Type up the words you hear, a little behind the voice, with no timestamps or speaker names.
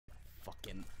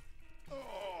fucking...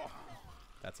 Oh,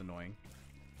 that's annoying.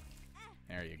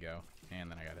 There you go.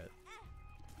 And then I got it.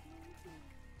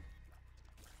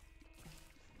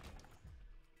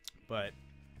 But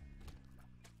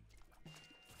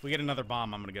if we get another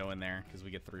bomb, I'm gonna go in there because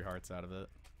we get 3 hearts out of it.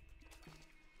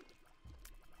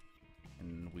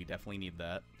 And we definitely need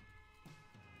that.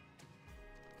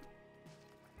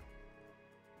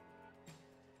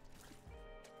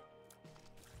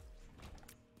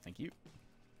 Thank you.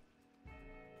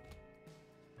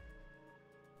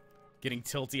 Getting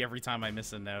tilty every time I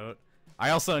miss a note.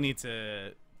 I also need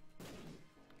to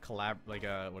calibrate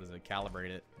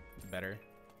it better.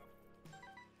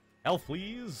 Health,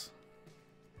 please.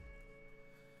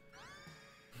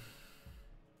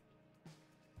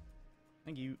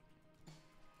 Thank you.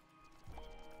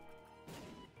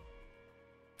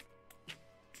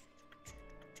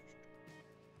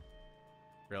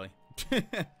 Really?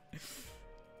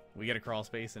 We get a crawl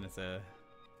space and it's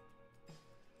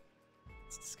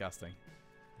disgusting.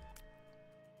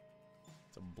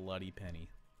 It's a bloody penny.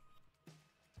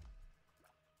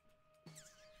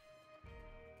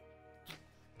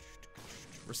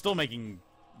 We're still making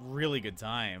really good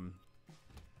time,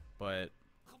 but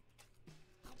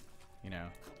you know,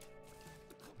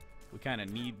 we kind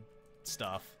of need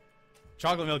stuff.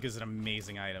 Chocolate milk is an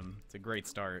amazing item. It's a great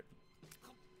start,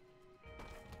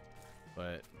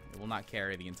 but it will not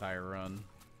carry the entire run.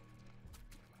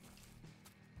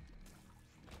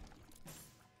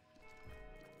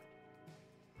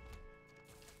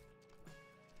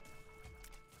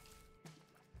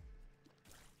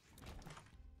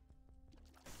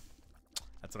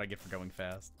 That's what I get for going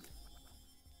fast.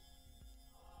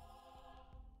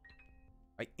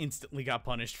 I instantly got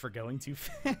punished for going too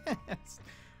fast.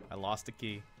 I lost a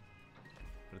key,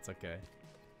 but it's okay.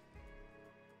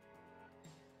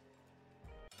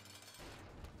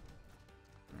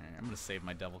 Alright, I'm gonna save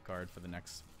my devil card for the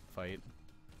next fight.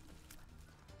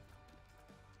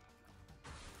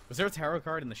 Was there a tarot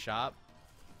card in the shop?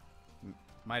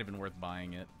 Might have been worth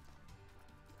buying it.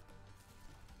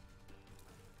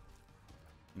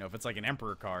 You know, if it's like an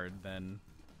Emperor card, then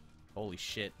holy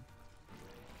shit.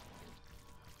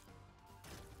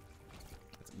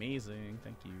 That's amazing.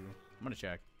 Thank you. I'm gonna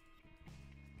check.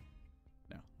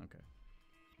 No, okay.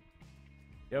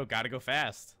 Yo, gotta go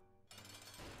fast.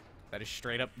 That is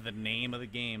straight up the name of the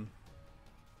game.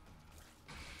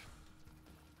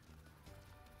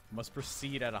 Must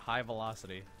proceed at a high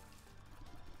velocity.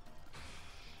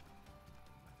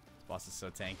 This boss is so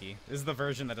tanky. This is the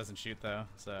version that doesn't shoot though,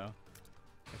 so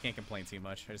I can't complain too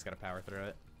much. I just gotta power through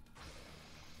it.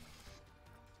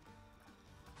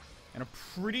 And I'm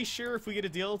pretty sure if we get a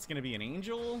deal, it's gonna be an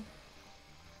angel.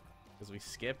 Because we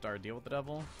skipped our deal with the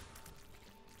devil.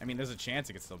 I mean, there's a chance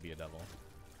it could still be a devil.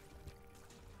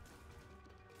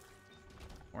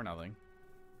 Or nothing.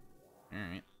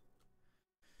 Alright.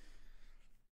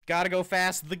 Gotta go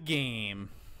fast the game.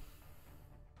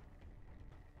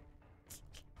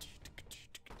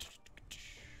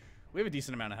 We have a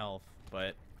decent amount of health,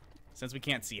 but since we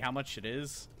can't see how much it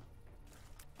is,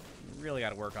 we really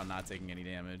gotta work on not taking any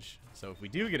damage. So if we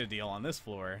do get a deal on this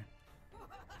floor,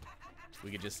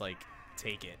 we could just, like,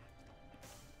 take it.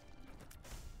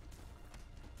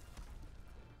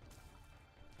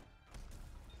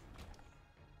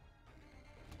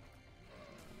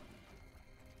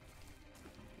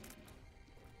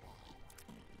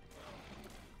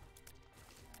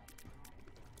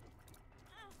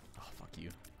 Oh, fuck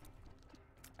you.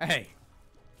 Hey!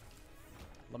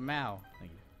 Lamau.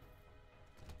 Thank you.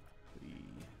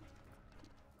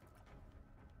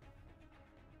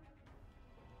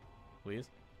 Please.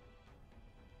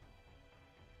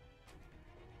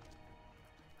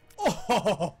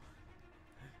 Oh!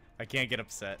 I can't get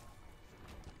upset.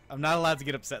 I'm not allowed to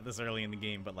get upset this early in the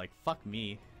game, but like, fuck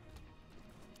me.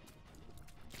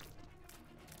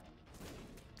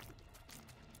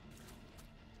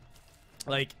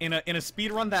 Like, in a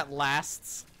speed run that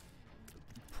lasts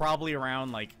probably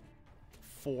around like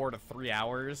 4 to 3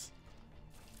 hours,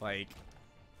 like,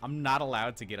 I'm not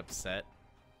allowed to get upset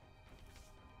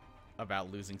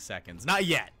about losing seconds. Not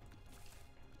yet.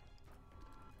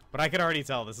 But I could already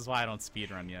tell this is why I don't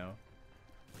speedrun, yo.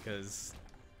 Because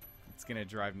it's gonna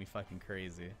drive me fucking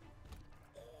crazy.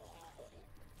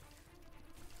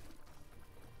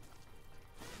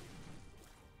 I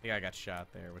think I got shot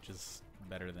there, which is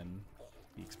better than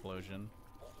the explosion.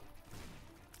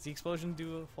 Does the explosion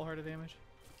do a full heart of damage?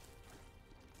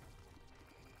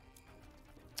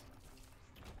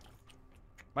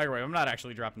 Microwave, I'm not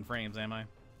actually dropping frames, am I?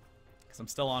 Because I'm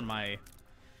still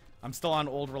on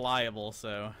old reliable,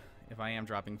 so if I am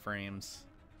dropping frames,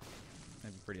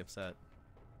 I'd be pretty upset.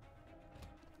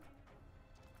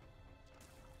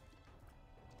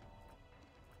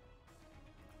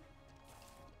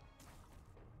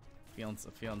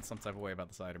 feeling some type of way about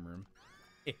this item room.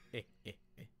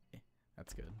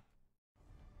 That's good.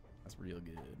 That's real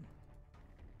good.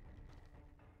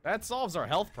 That solves our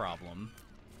health problem.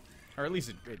 Or at least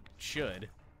it should.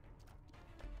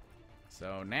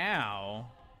 So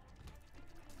now...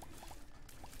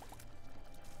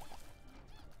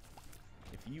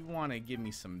 if you want to give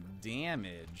me some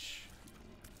damage...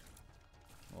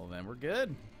 well, then we're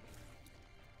good.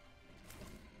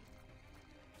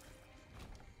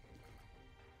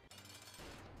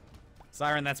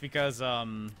 Siren, that's because,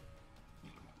 ugh.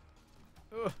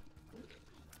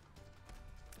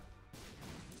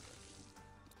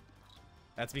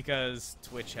 That's because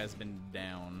Twitch has been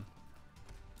down.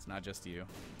 It's not just you.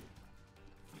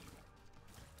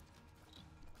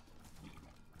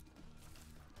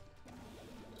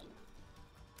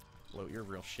 Float, you're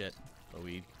real shit. But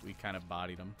we kind of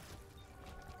bodied him.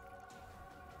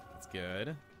 That's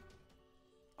good.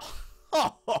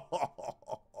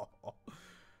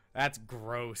 That's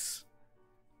gross.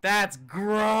 That's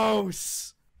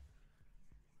gross.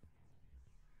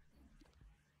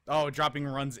 Oh, dropping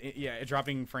runs. Yeah,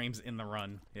 dropping frames in the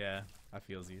run. Yeah, I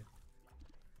feels you.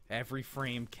 Every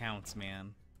frame counts,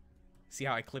 man. See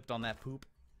how I clipped on that poop?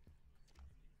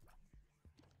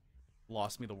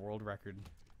 Lost me the world record.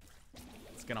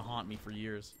 It's gonna haunt me for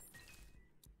years.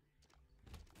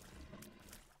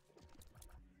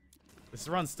 This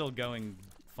run's still going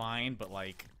fine, but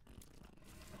like,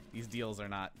 these deals are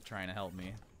not trying to help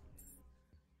me.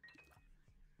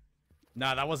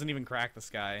 Nah, that wasn't even Crack the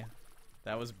Sky.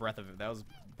 That was Breath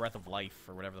of Life,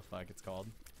 or whatever the fuck it's called.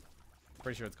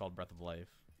 Pretty sure it's called Breath of Life.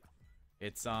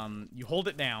 It's you hold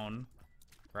it down,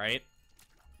 right?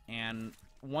 And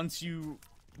once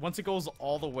it goes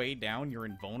all the way down, you're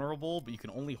invulnerable, but you can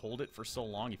only hold it for so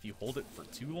long. If you hold it for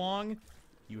too long,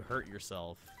 you hurt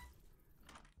yourself.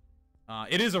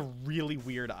 It is a really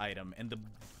weird item, and the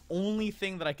only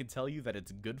thing that I could tell you that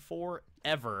it's good for,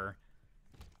 ever,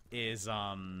 is,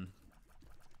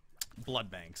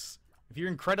 blood banks. If you're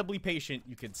incredibly patient,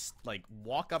 you could, like,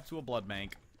 walk up to a blood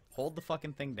bank, hold the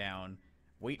fucking thing down,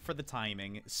 wait for the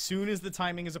timing. As soon as the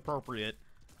timing is appropriate,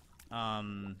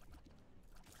 run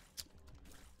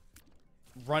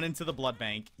into the blood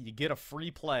bank, you get a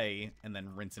free play, and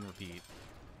then rinse and repeat.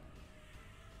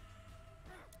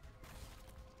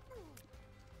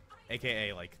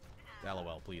 AKA, like,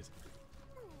 LOL, please.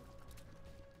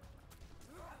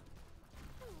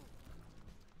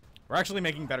 We're actually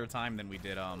making better time than we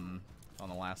did, on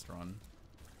the last run.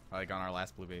 Like, on our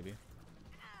last blue baby.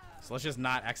 So let's just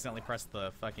not accidentally press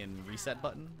the fucking reset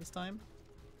button this time.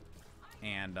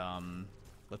 And,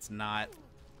 let's not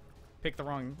pick the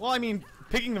wrong... well, I mean,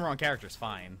 picking the wrong character is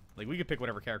fine. Like, we could pick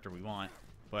whatever character we want.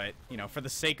 But, you know, for the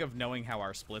sake of knowing how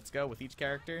our splits go with each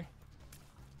character,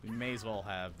 we may as well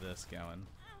have this going.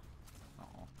 Aw.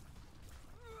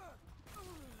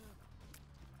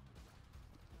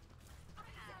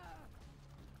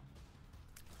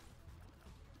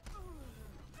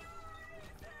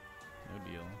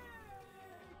 No deal.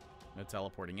 No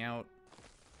teleporting out.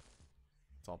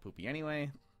 It's all poopy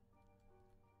anyway.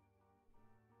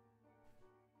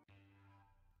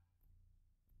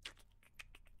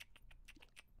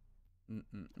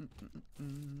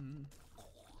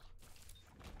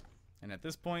 And at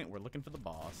this point, we're looking for the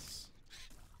boss.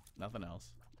 Nothing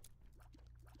else.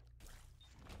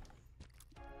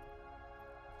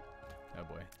 Oh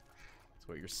boy. So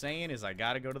what you're saying is I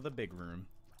gotta go to the big room.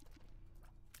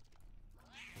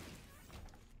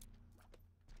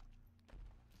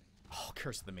 Oh,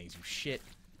 curse of the maze, you shit.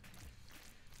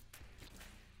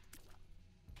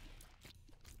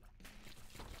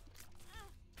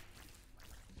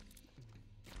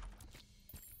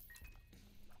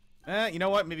 You know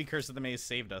what? Maybe Curse of the Maze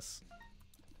saved us.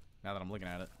 Now that I'm looking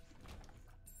at it.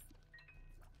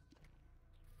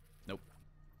 Nope.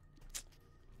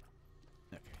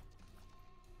 Okay.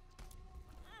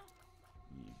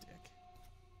 You dick.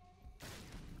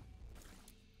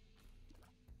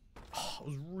 Oh, I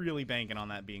was really banking on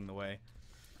that being the way.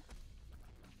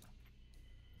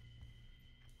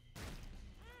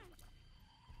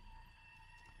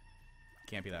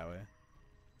 Can't be that way.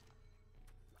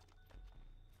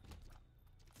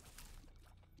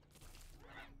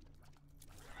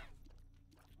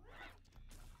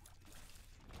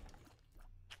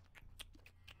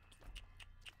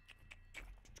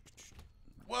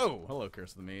 Whoa! Hello,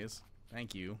 Curse of the Maze.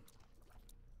 Thank you.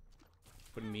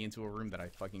 Putting me into a room that I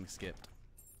fucking skipped.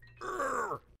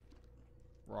 Urgh!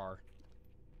 Rawr.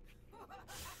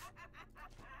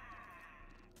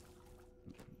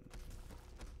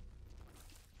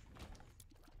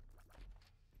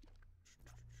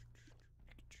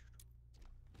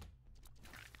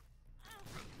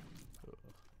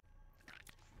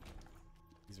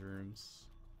 these rooms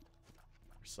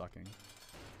are sucking.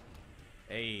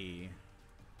 Hey.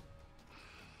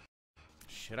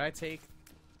 Should I take...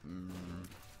 I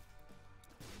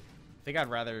think I'd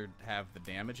rather have the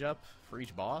damage up for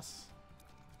each boss.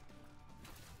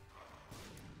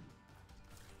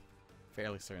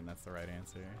 Fairly certain that's the right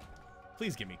answer.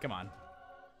 Please give me, come on.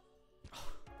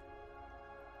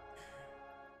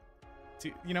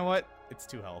 You know what? It's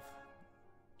 2 health.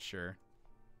 Sure.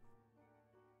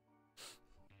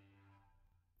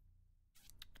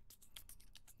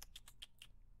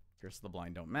 Curse of the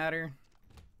Blind don't matter.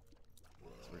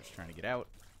 So we're just trying to get out.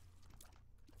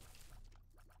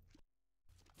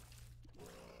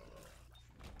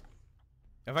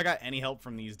 If I got any help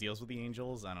from these deals with the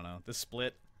angels, I don't know. This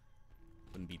split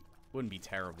wouldn't be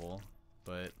terrible,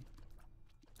 but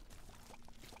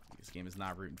this game is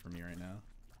not rooting for me right now.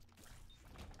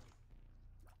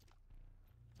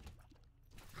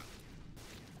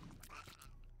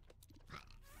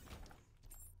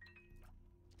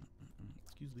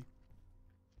 Excuse me.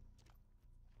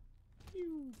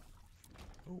 Ew.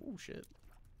 Oh shit.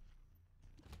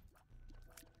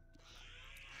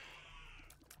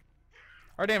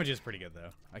 Our damage is pretty good though.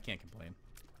 I can't complain.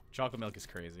 Chocolate milk is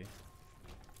crazy.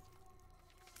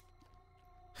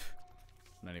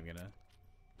 I'm not even gonna.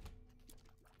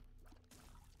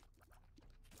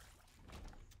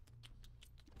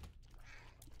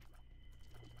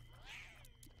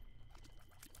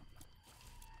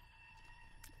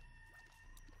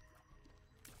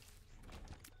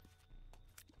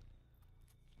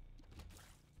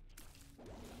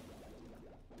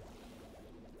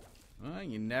 Well,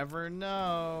 you never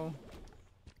know.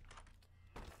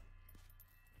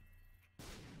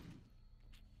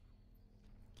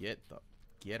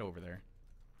 Get over there.